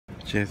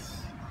just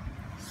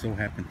so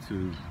happened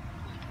to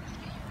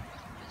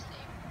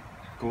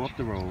go up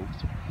the road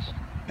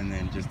and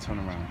then just turn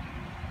around.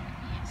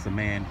 It's a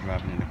man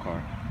driving in the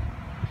car,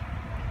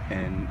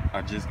 and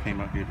I just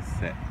came up here to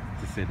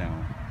sit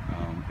down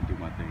and do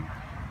my thing.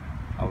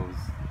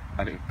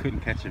 Couldn't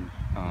catch him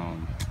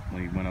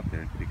when he went up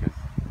there because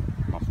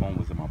my phone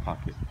was in my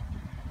pocket.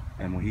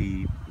 And when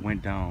he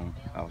went down,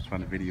 I was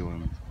trying to video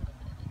him,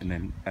 and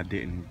then I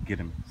didn't get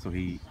him. So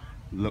he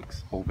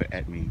looks over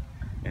at me,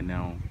 and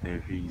now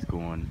there he's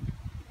going.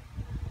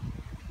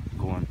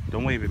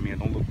 Don't wave at me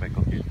and don't look back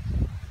up here.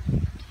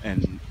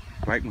 And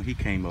right when he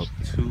came up,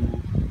 two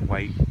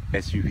white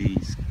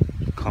SUVs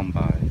come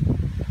by.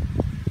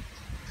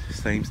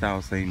 Same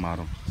style, same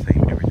model,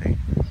 same everything.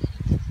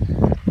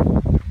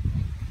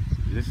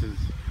 This is,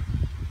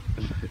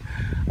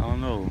 I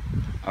don't know.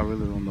 I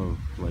really don't know.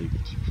 Like,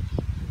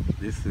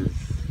 this is,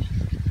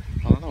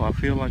 I don't know. I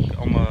feel like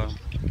I'm a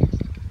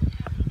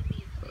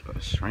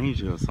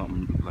stranger or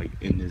something, like,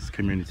 in this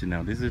community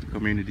now. This is a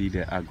community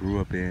that I grew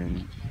up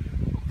in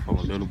from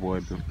a little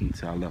boy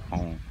until I left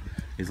home.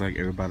 It's like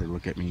everybody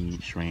look at me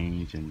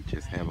strange and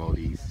just have all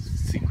these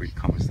secret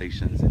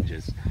conversations, and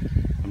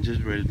I'm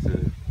just ready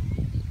to,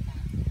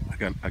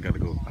 I gotta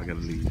go, I gotta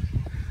leave.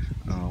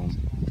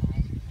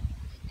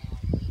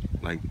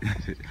 Like,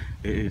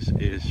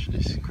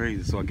 it's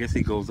crazy. So I guess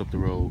he goes up the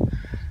road,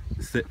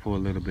 sit for a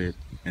little bit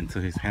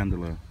until his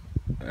handler,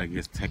 I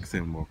guess, text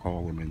him or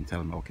call him and tell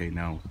him, okay,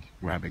 now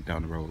ride back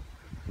down the road.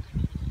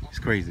 It's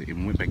crazy. It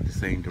went back the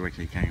same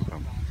direction he came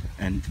from.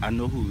 And I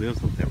know who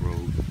lives up that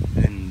road,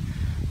 and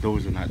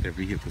those are not their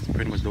vehicles.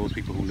 Pretty much those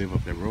people who live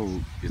up that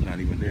road is not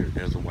even there.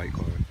 There's a white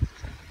car.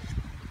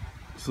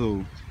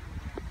 So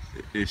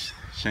it's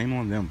shame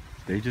on them.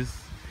 This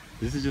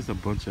is just a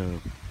bunch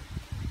of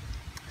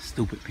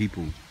stupid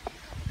people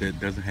that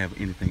doesn't have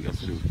anything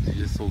else to do. They're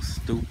just so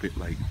stupid.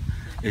 Like,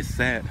 it's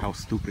sad how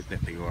stupid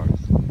that they are.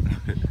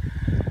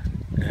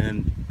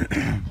 And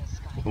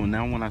well,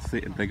 now when I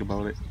sit and think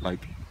about it,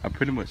 like, I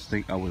pretty much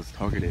think I was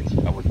targeted.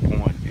 I was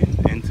born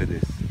into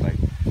this. Like,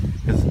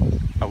 because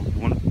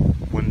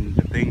when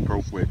the thing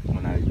broke with,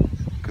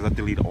 because I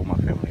deleted all my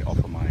family off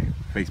of my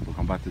Facebook.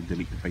 I'm about to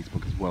delete the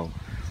Facebook as well.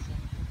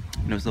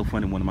 And it was so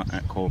funny when my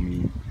aunt called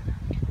me,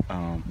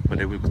 but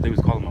they was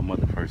calling my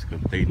mother first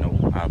because they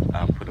know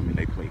I put them in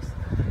their place.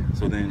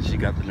 So then she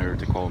got the nerve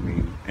to call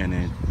me, and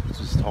then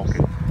just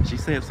talking. She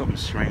said something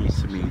strange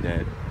to me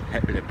that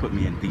put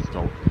me in deep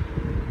thought.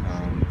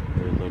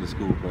 The little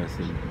school bus,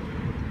 and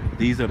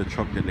these are the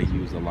truck that they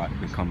use a lot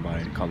to come by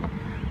in color.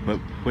 But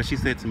what she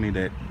said to me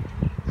that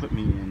put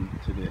me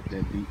into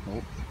that deep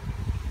thought,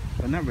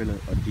 well, not really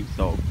a deep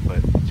thought,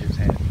 but just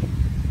had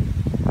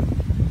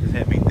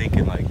me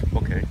thinking, like,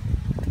 okay.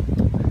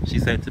 She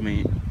said to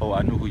me, oh,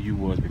 I knew who you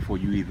was before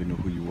you even knew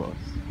who you was.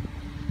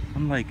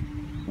 I'm like,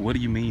 what do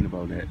you mean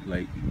about that?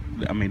 Like,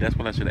 I mean, that's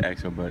what I should have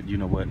asked her, but you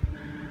know what?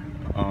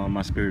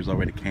 My spirits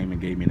already came and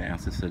gave me the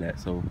answers to that.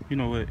 So, you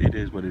know what? It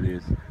is what it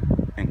is.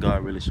 And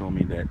God really showed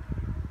me that.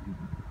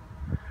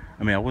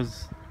 I mean, I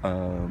was,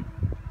 how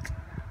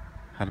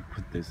to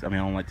put this? I mean,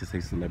 I don't like to say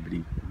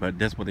celebrity, but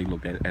that's what they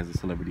look at as a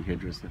celebrity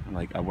hairdresser.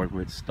 Like, I work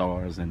with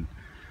stars and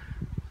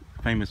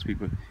famous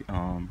people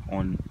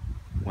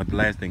well, the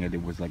last thing I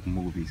did was like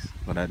movies,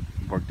 but I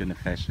worked in the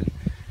fashion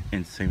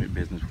entertainment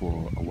business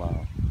for a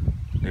while.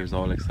 They was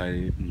all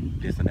excited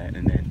and this and that,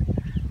 and then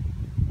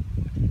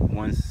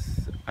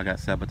once I got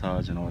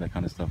sabotaged and all that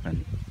kind of stuff,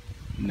 and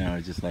now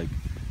it's just like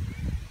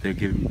they're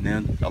giving,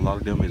 then a lot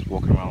of them is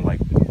walking around like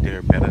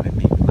they're better than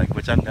me, like,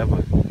 which I don't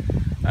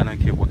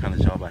care what kind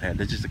of job I had.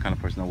 That's just the kind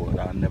of person I was.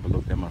 I never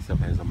looked at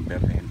myself as I'm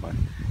better than anybody.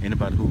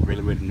 Anybody who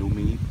really knew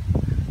me,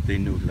 they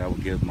knew that I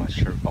would give my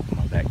shirt off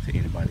my back to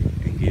anybody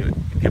and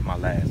give my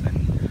last.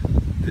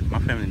 And my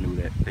family knew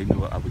that. They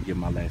knew I would give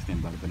my last to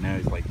anybody. But now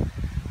it's like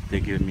they're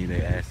giving me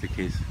their ass to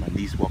kiss. My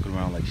niece walking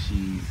around like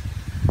she's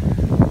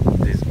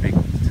this big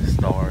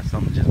star or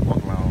something, just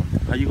walking around.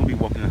 How you gonna be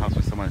walking in the house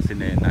with somebody sitting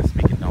there and not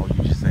speaking? All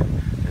you just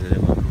saying, there's a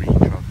little green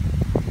truck.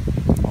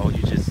 All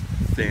you just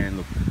saying,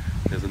 look,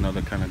 there's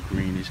another kind of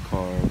greenish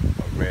car,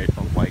 a red,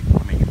 a white,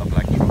 a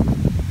black truck.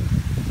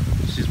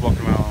 She's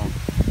walking around.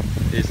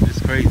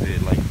 It's crazy.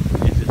 Like,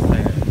 it's just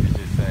sad. It's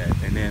just sad.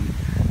 And then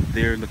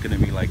they're looking at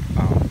me like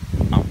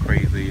I'm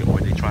crazy, or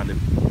they trying to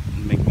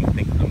make me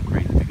think I'm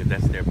crazy because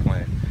that's their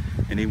plan.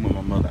 And even with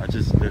my mother, I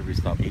just literally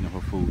stopped eating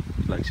her food.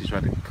 Like, she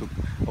tried to cook,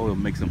 it'll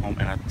make some home.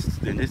 And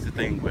this is the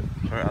thing with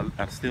her,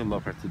 I still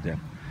love her to death.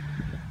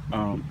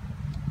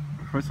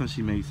 First time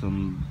she made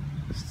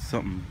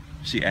something,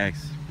 she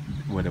asked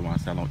whether I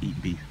said I don't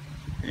eat beef.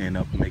 End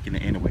up making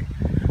it anyway.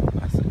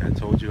 I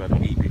told you I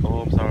don't eat beef.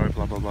 Oh, I'm sorry,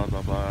 blah, blah, blah,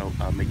 blah, blah.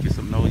 I'll make you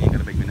some. No, you ain't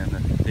gotta make me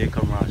nothing. They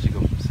come around, she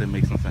go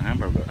make some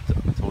hamburger.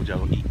 I told you I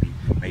don't eat beef.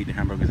 I ate the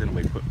hamburgers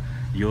anyway. But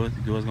yours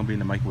gonna be in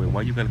the microwave.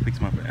 Why you gotta fix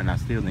my? And I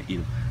still didn't eat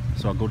them.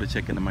 So I go to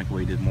check in the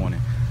microwave this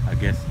morning. I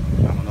guess,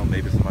 I don't know,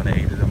 maybe somebody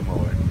ate them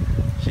or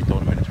she threw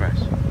them in the trash.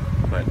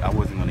 But I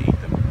wasn't gonna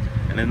eat them.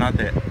 And then not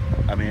that,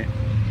 I mean,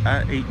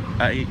 I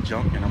ate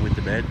junk and I went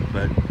to bed,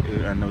 but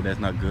I know that's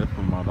not good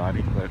for my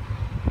body. But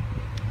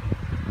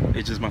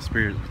it's just my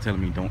spirit telling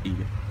me don't eat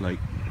it. Like,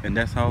 and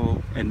that's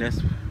how, and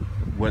that's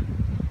what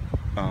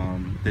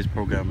this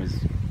program is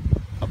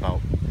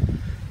about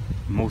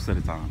most of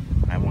the time.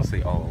 I won't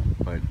say all,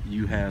 but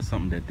you have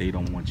something that they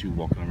don't want you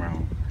walking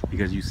around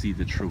because you see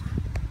the truth,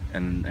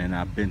 and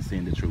I've been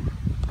seeing the truth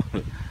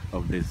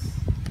of this.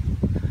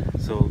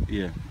 So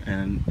yeah,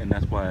 and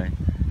that's why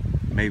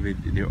maybe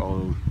they're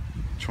all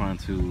trying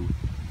to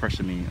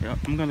pressure me. Yeah,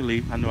 I'm gonna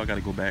leave. I know I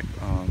gotta go back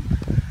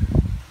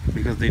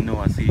because they know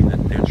I see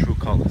that their true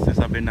colors. Since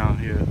I've been down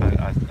here,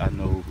 I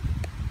know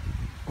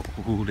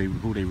who they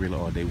really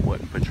are. They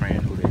wasn't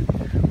portraying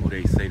who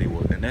they say they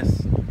was, and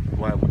that's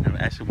why. And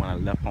actually, when I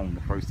left home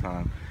the first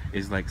time,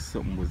 it's like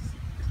something was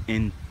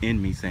in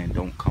me saying,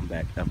 "Don't come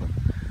back ever."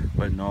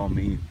 But no,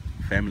 me,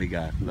 family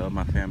guy, love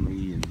my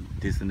family and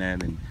this and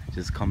that, and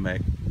just come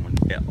back when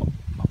at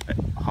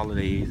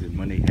holidays and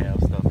when they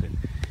have stuff, and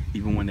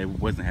even when they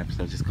wasn't having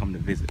stuff, just come to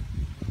visit.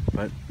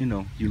 But you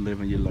know, you live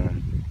and you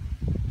learn.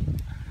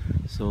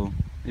 So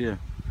yeah,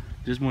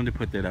 just wanted to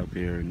put that out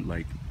there and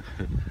like.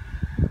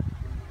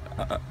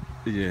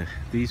 Yeah,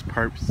 these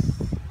perps,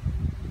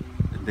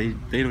 they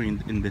don't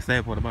even, and the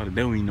sad part about it,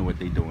 they don't even know what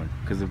they doing.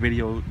 Because the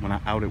video, when I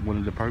outed one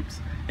of the perps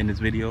in this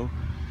video,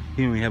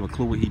 he don't even have a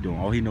clue what he doing.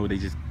 All he know, they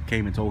just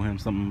came and told him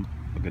something.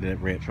 Look at that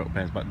red truck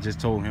pass by. Just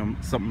told him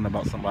something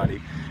about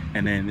somebody,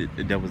 and then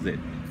that was it.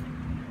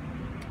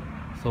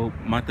 So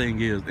my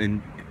thing is,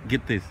 and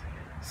get this,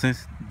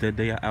 since the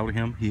day I outed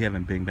him, he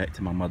haven't been back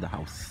to my mother's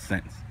house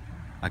since.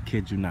 I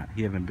kid you not,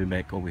 he haven't been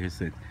back over here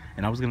since.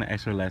 And I was gonna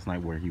ask her last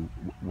night why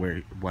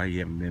he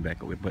haven't been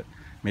back over here, but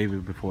maybe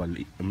before I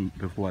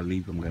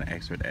leave, I'm gonna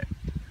ask her that.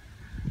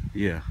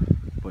 Yeah,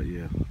 but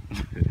yeah.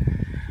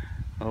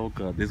 Oh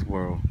God, this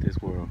world.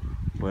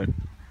 But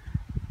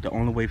the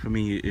only way for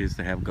me is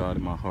to have God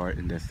in my heart,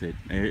 and that's it.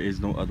 There is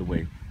no other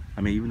way.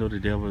 I mean, even though the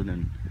devil,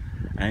 and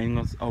I ain't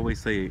gonna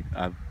always say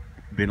I've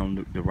been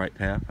on the right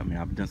path. I mean,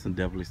 I've done some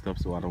devilish stuff,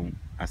 so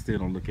I still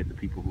don't look at the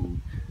people who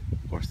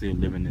are still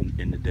living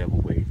in the devil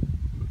way,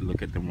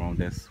 look at them wrong.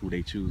 That's who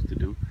they choose to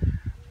do.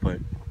 But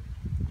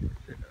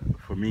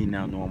for me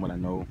now, knowing what I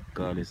know,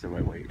 God is the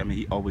right way. I mean,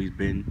 he always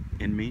been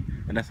in me,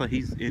 and that's why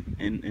he's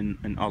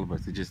in all of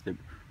us. It's just that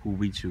who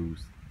we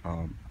choose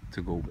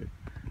to go with.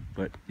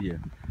 But yeah,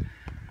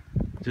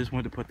 just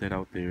wanted to put that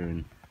out there.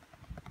 And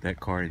that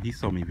car, and he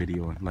saw me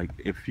video. Like,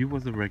 if you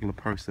was a regular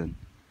person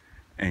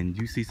and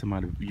you see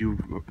somebody,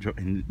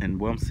 and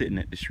where I'm sitting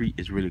at, the street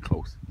is really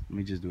close. Let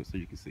me just do it so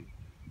you can see.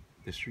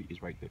 The street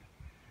is right there.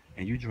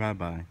 And you drive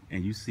by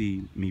and you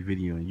see me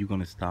videoing, you're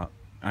gonna stop.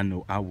 I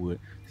know I would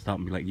stop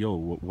and be like,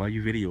 yo, why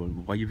you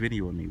videoing? Why you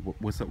videoing me?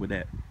 What's up with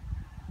that?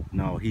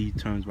 No, he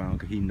turns around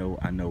because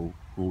I know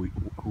who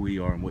we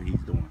are and what he's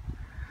doing.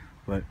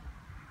 But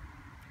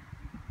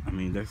I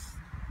mean,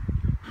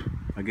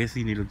 I guess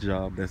he need a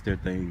job. That's their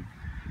thing.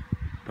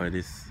 But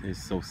it's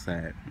so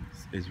sad.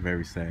 It's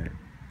very sad.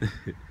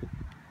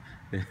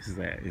 It's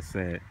sad. It's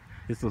sad.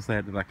 It's so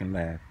sad that I can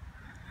laugh.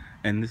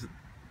 And this.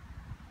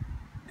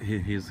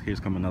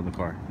 Here's come another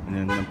car,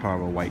 and then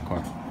probably a white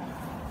car.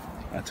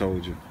 I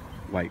told you,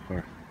 white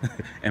car.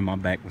 And my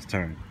back was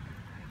turned.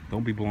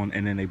 Don't be blowing,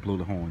 and then they blow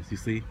the horns. You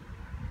see?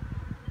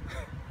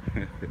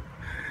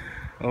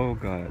 Oh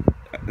God!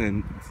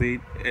 And see,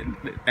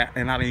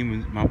 and I didn't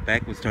even. My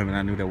back was turned, and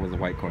I knew that was a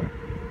white car.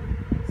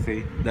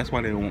 See, that's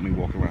why they don't want me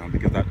walking around,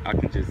 because I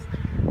can just,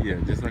 yeah,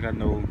 just like I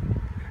know.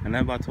 And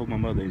that's why I told my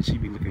mother, and she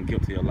be looking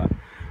guilty a lot.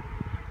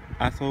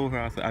 I told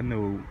her, I said, I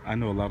know a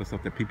lot of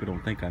stuff that people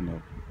don't think I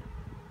know.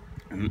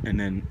 And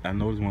then I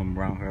noticed when I'm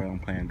around her, I'm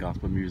playing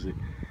gospel music.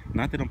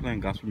 Not that I'm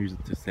playing gospel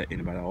music to set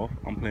anybody off.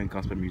 I'm playing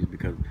gospel music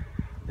because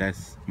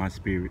that's my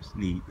spirits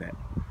need that.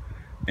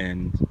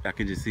 And I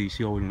can just see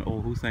she always,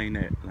 oh, who's saying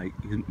that? Like,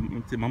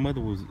 my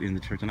mother was in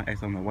the church, and I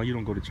asked her, I'm like, why you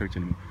don't go to church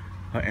anymore?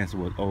 Her answer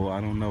was, oh, I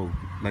don't know.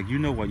 Like, you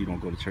know why you don't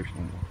go to church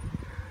no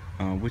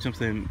more. Which I'm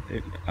saying,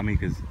 I mean,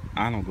 because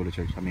I don't go to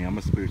church. I mean, I'm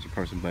a spiritual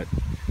person, but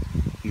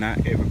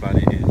not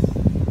everybody is.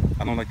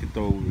 I don't like to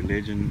throw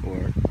religion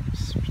or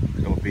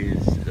being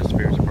a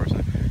spiritual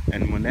person,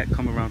 and when that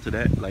come around to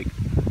that, like,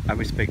 I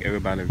respect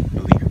everybody's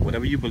belief.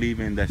 Whatever you believe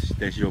in,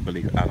 that's your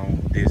belief. I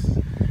don't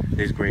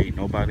this grade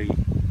nobody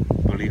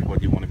believe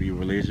what you want to be,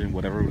 religion,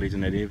 whatever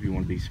religion that is. If you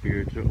want to be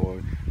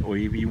spiritual, or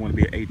even you want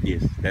to be an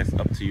atheist, that's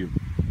up to you.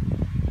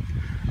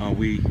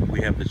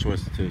 We have the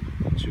choice to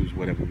choose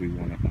whatever we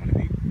want to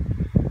be.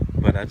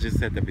 But I just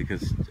said that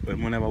because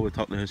whenever I would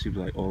talk to her, she'd be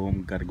like, oh,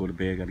 I'm gotta go to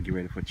bed, gotta get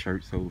ready for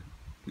church. So,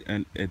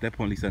 and at that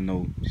point, at least I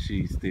know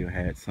she still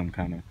had some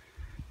kind of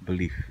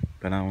belief.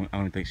 But I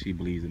don't think she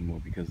believes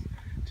anymore, because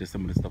just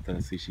some of the stuff that I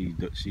see she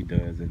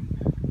does and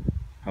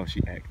how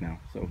she acts now.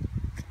 So,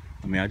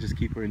 I mean, I just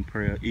keep her in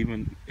prayer,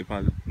 even if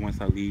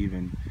once I leave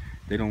and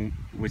they don't,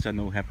 which I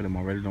know happened to them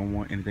already, don't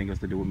want anything else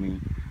to do with me.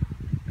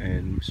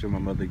 And I'm sure my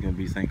mother gonna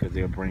be saying, because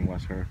they'll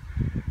brainwash her.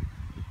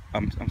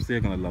 I'm still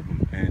gonna love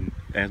them, and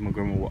as my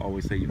grandma will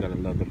always say, you gotta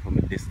love them from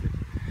a distance.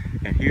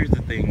 And here's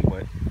the thing,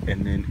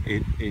 and then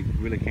it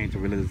really came to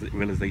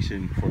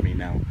realization for me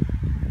now,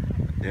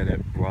 that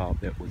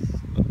Rob that was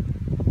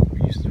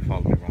used to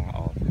follow me around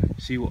all,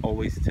 she will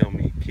always tell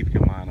me, keep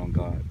your mind on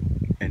God.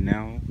 And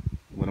now,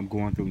 what I'm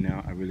going through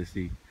now, I really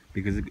see,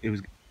 because it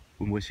was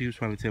what she was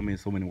trying to tell me in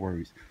so many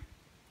words,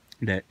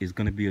 that it's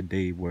gonna be a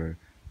day where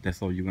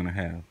that's all you're gonna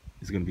have.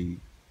 It's gonna be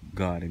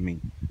God and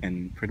me,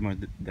 and pretty much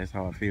that's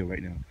how I feel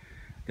right now.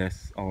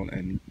 That's all,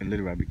 and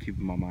literally I be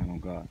keeping my mind on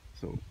God.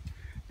 So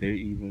they're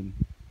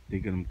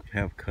gonna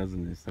have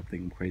cousins and stuff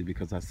thinking crazy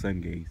because our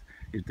son gays.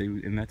 If they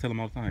and I tell them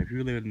all the time, if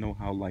you really know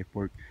how life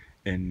works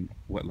and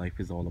what life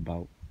is all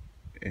about,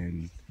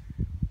 and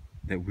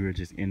that we're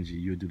just energy,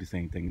 you'll do the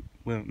same thing.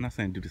 Well, I'm not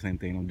saying do the same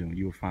thing I'm doing.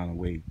 You'll find a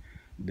way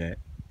that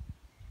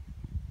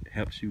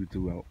helps you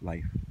throughout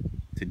life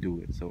to do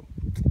it. So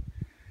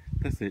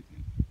that's it.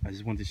 I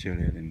just wanted to share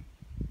that and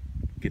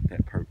get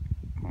that perk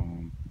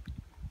um,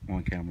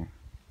 on camera.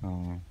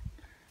 Um,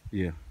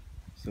 yeah.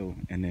 So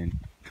and then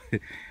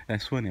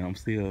that's funny. I'm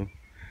still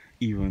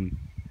even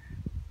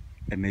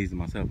amazing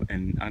myself,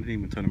 and I didn't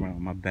even turn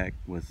around. My back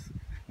was.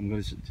 I'm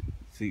gonna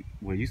see.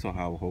 Well, you saw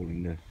how I was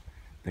holding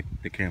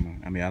the camera.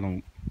 I mean, I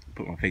don't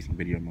put my face in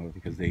video mode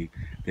because they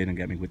done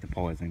got me with the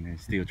pause and they're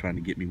still trying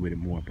to get me with it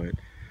more. But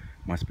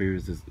my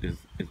spirit is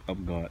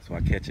up God, so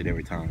I catch it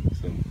every time.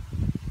 So,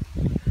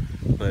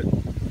 but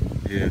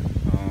yeah,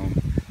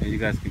 and you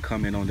guys can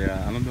comment on that.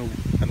 I don't know.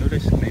 I know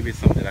that maybe it's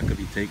something that I could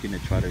be taking to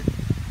try to,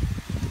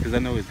 because I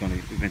know it's gonna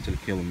eventually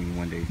kill me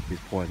one day. This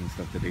poison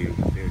stuff that they're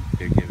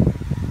giving me.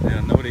 And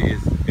I know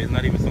that it's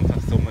not even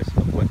sometimes so much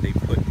of what they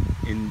put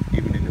in,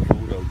 even in the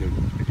food or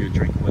your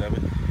drink or whatever.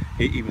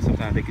 Even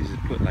sometimes they can just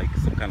put like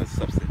some kind of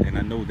substance, and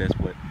I know that's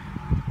what,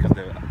 because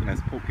when I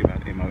spoke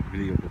about it in my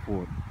video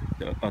before,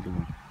 the other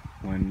one,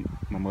 when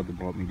my mother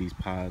brought me these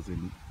pies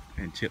and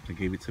chips and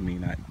gave it to me,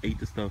 and I ate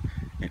the stuff,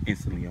 and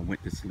instantly I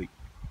went to sleep.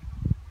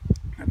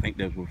 I think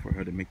that was for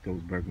her to make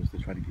those burgers to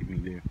try to get me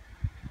there.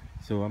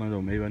 So I don't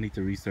know, maybe I need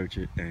to research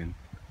it, and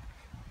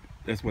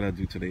that's what I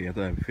do today.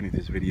 After I finish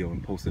this video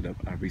and post it up,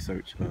 I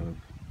research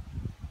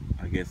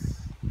I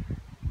guess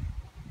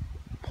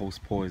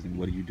post poison.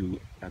 What do you do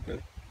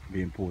after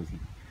being poisoned?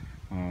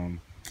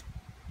 Um,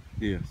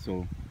 yeah.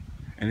 So,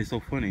 and it's so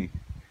funny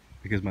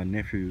because my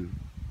nephew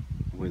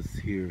was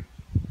here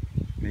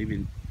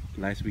maybe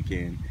last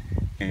weekend,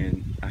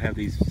 and I have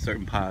these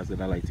certain pies that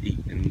I like to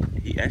eat,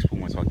 and he asked for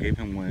one, so I gave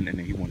him one, and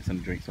then he wanted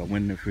something to drink, so I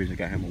went in the fridge and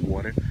got him a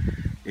water.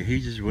 And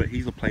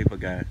he's a playful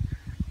guy.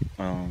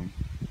 Um,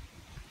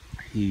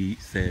 he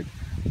said,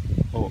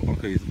 "Oh,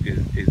 okay,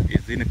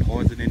 is any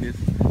poison in this?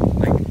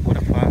 Like, what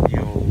a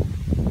 5-year-old?"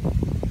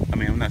 I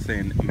mean, I'm not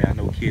saying. I mean, I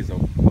know kids are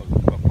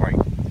bright.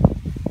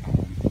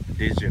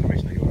 This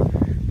generation they are.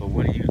 But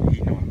what are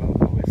he knowing about?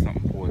 Oh, it's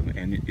something poison,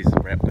 and it's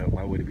wrapped up.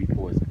 Why would it be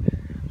poison?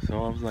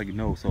 So I was like,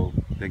 no. So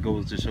that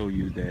goes to show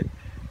you that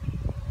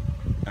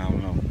I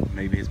don't know.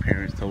 Maybe his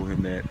parents told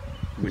him that,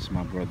 which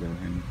my brother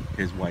and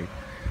his wife,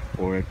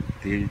 or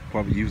they're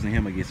probably using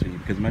him against me,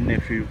 because my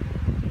nephew,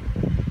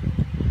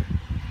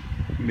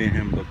 me and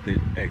him looked at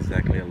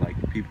exactly alike.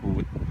 People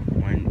would,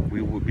 when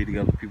we would be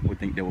together, people would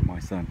think that was my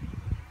son.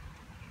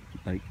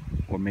 Like,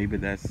 or maybe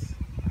that's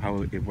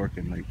how it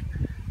working. Like,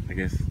 I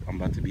guess I'm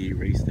about to be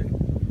erased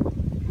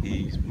and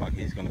he's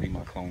gonna be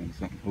my clone or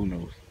something. Who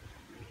knows?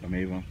 Or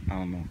maybe I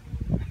don't know.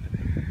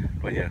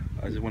 But yeah,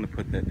 I just want to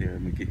put that there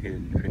and get here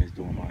and finish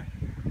doing my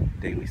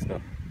daily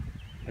stuff.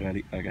 I got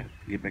to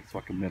get back so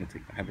I can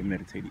meditate. I haven't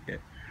meditated yet,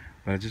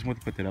 but I just want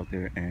to put that out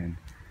there, and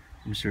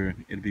I'm sure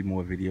it'll be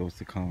more videos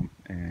to come.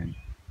 And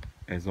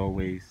as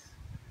always,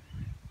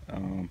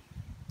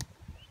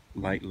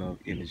 light, love,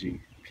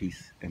 energy,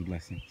 peace, and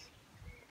blessings.